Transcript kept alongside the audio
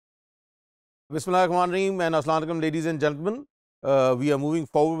Bismillahirrahmanirrahim and Assalamu alaikum, ladies and gentlemen. We are moving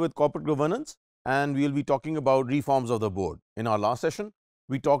forward with corporate governance and we will be talking about reforms of the board. In our last session,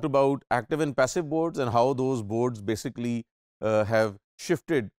 we talked about active and passive boards and how those boards basically have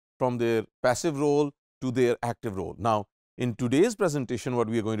shifted from their passive role to their active role. Now, in today's presentation, what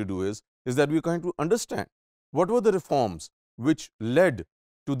we are going to do is that we are going to understand what were the reforms which led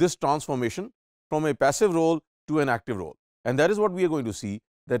to this transformation from a passive role to an active role. And that is what we are going to see,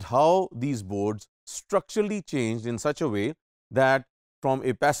 that how these boards structurally changed in such a way that from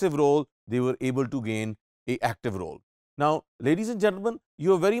a passive role, they were able to gain a active role. Now, ladies and gentlemen,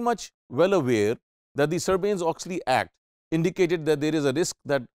 you are very much well aware that the Sarbanes-Oxley Act indicated that there is a risk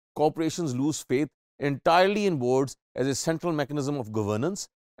that corporations lose faith entirely in boards as a central mechanism of governance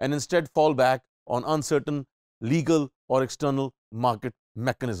and instead fall back on uncertain legal or external market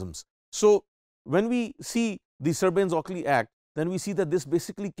mechanisms. So, when we see the Sarbanes-Oxley Act, then we see that this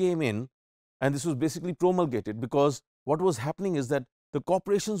basically came in and this was basically promulgated because what was happening is that the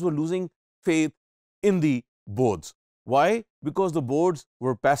corporations were losing faith in the boards. Why? Because the boards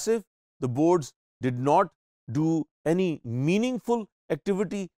were passive, the boards did not do any meaningful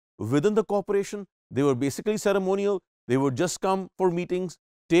activity within the corporation. They were basically ceremonial. They would just come for meetings,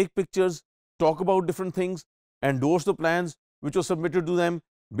 take pictures, talk about different things, endorse the plans which were submitted to them,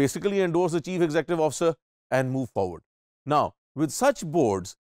 basically endorse the chief executive officer and move forward. Now, with such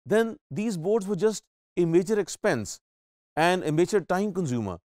boards, then these boards were just a major expense and a major time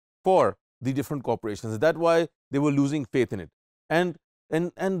consumer for the different corporations. That's why they were losing faith in it. And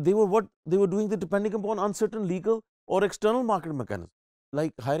they were doing depending upon uncertain legal or external market mechanisms,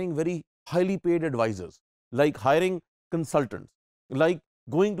 like hiring very highly paid advisors, like hiring consultants, like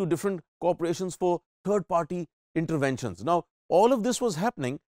going to different corporations for third-party interventions. Now, all of this was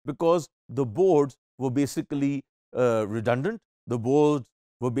happening because the boards were basically redundant, the boards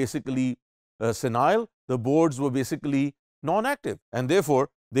were basically senile, the boards were basically non-active, and therefore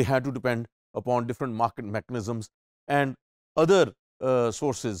they had to depend upon different market mechanisms and other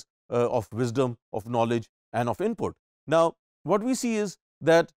sources of wisdom, of knowledge and of input. Now, what we see is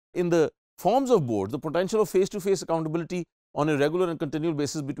that in the forms of boards, the potential of face-to-face accountability on a regular and continual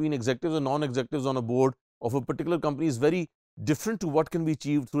basis between executives and non-executives on a board of a particular company is very different to what can be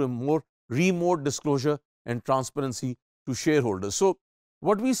achieved through a more remote disclosure and transparency to shareholders. So,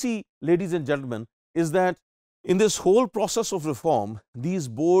 what we see, ladies and gentlemen, is that in this whole process of reform, these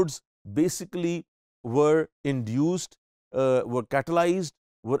boards basically were induced, were catalyzed,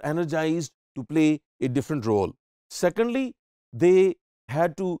 were energized to play a different role. Secondly, they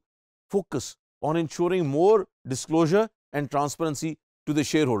had to focus on ensuring more disclosure and transparency to the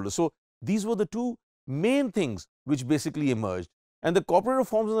shareholders. So, these were the two main things which basically emerged. And the corporate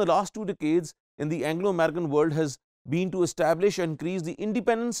reforms in the last 2 decades in the Anglo-American world has been to establish and increase the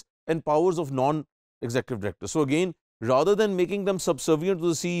independence and powers of non-executive directors. So, again, rather than making them subservient to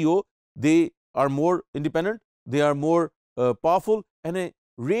the CEO, they are more independent, they are more powerful, and a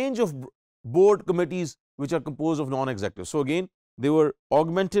range of board committees which are composed of non-executives. So, again, they were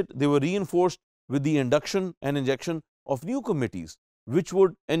augmented, they were reinforced with the induction and injection of new committees which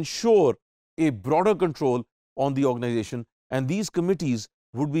would ensure a broader control on the organization, and these committees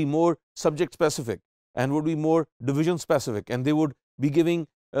would be more subject specific and would be more division specific, and they would be giving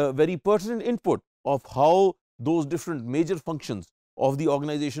very pertinent input of how those different major functions of the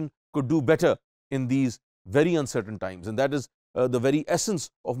organization could do better in these very uncertain times. And that is the very essence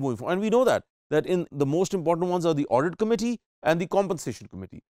of moving forward. And we know that in the most important ones are the audit committee and the compensation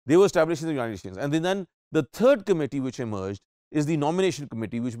committee. They were established in the United States. And then the third committee which emerged is the nomination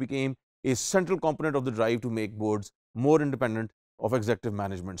committee, which became a central component of the drive to make boards more independent of executive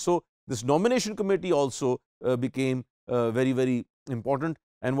management. So, this nomination committee also became very, very important.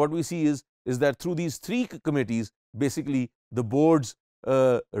 And what we see is that through these three committees, basically the boards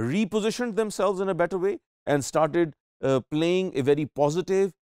repositioned themselves in a better way and started playing a very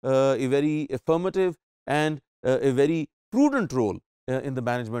positive, a very affirmative and a very prudent role in the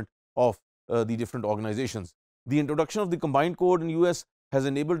management of the different organizations. The introduction of the combined code in US has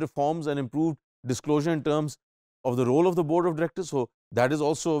enabled reforms and improved disclosure in terms of the role of the board of directors. So, that is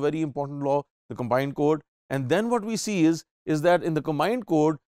also a very important law, the combined code. And then what we see is that in the combined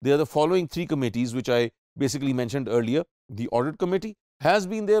code, there are the following three committees which I basically mentioned earlier. The audit committee has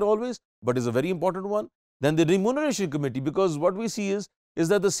been there always, but is a very important one. Then the remuneration committee, because what we see is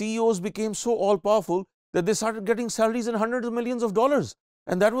that the CEOs became so all powerful that they started getting salaries in hundreds of millions of dollars.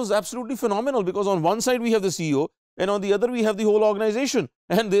 And that was absolutely phenomenal, because on one side we have the CEO and on the other we have the whole organization,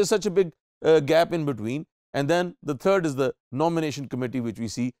 and there is such a big gap in between. And then the third is the nomination committee, which we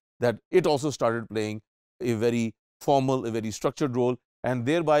see that it also started playing a very formal, a very structured role, and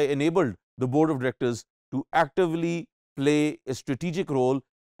thereby enabled the board of directors to actively play a strategic role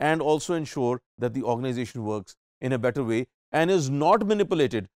and also ensure that the organization works in a better way and is not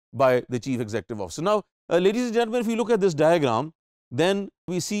manipulated by the chief executive officer. Now, ladies and gentlemen, if you look at this diagram, then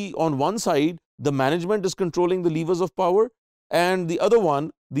we see on one side the management is controlling the levers of power, and the other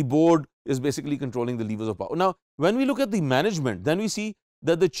one, the board, is basically controlling the levers of power. Now, when we look at the management, then we see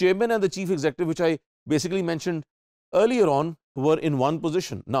that the chairman and the chief executive, which I basically mentioned earlier on, were in one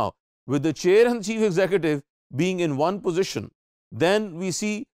position. Now, with the chair and chief executive being in one position, then we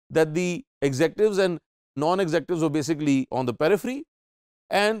see that the executives and non-executives were basically on the periphery,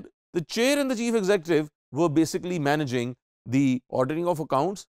 and the chair and the chief executive were basically managing the auditing of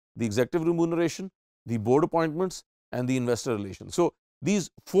accounts, the executive remuneration, the board appointments, and the investor relations. So, these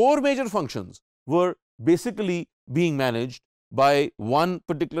four major functions were basically being managed by one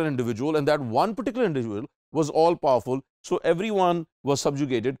particular individual, and that one particular individual was all powerful. So, everyone was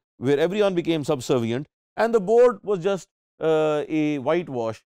subjugated, where everyone became subservient, and the board was just a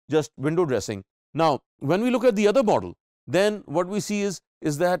whitewash, just window dressing. Now, when we look at the other model, then what we see is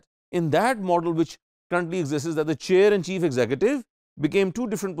that in that model which currently exists, is that the chair and chief executive became two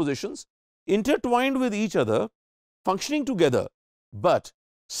different positions, intertwined with each other, functioning together, but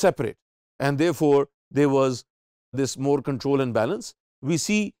separate, and therefore there was this more control and balance. We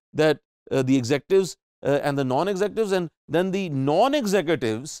see that the executives and the non-executives, and then the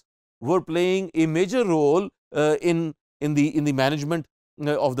non-executives were playing a major role in the management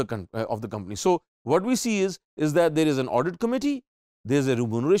of the company. So, what we see is that there is an audit committee, there is a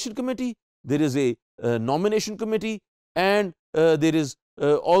remuneration committee, there is a nomination committee, and there is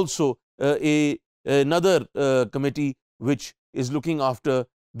also another committee which is looking after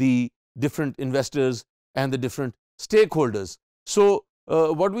the different investors and the different stakeholders. So,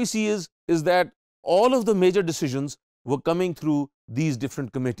 what we see is that all of the major decisions were coming through these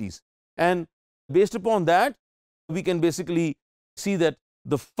different committees, and based upon that, we can basically see that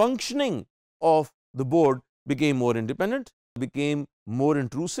the functioning of the board became more independent, became more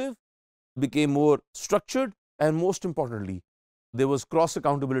intrusive, became more structured, and most importantly, there was cross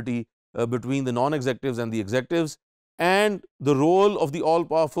accountability between the non-executives and the executives, and the role of the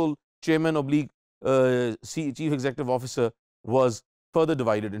all-powerful chairman oblique chief executive officer was further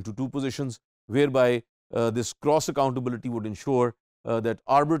divided into two positions, whereby this cross accountability would ensure that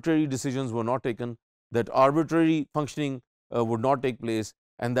arbitrary decisions were not taken, that arbitrary functioning would not take place,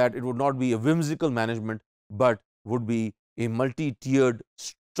 and that it would not be a whimsical management, but would be a multi-tiered,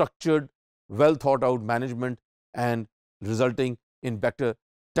 structured, well thought out management, and resulting in better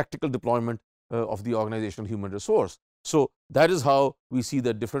tactical deployment of the organizational human resource. So, that is how we see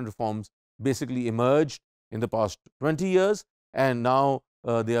that different reforms basically emerged in the past 20 years, and now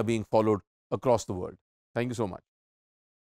they are being followed across the world. Thank you so much.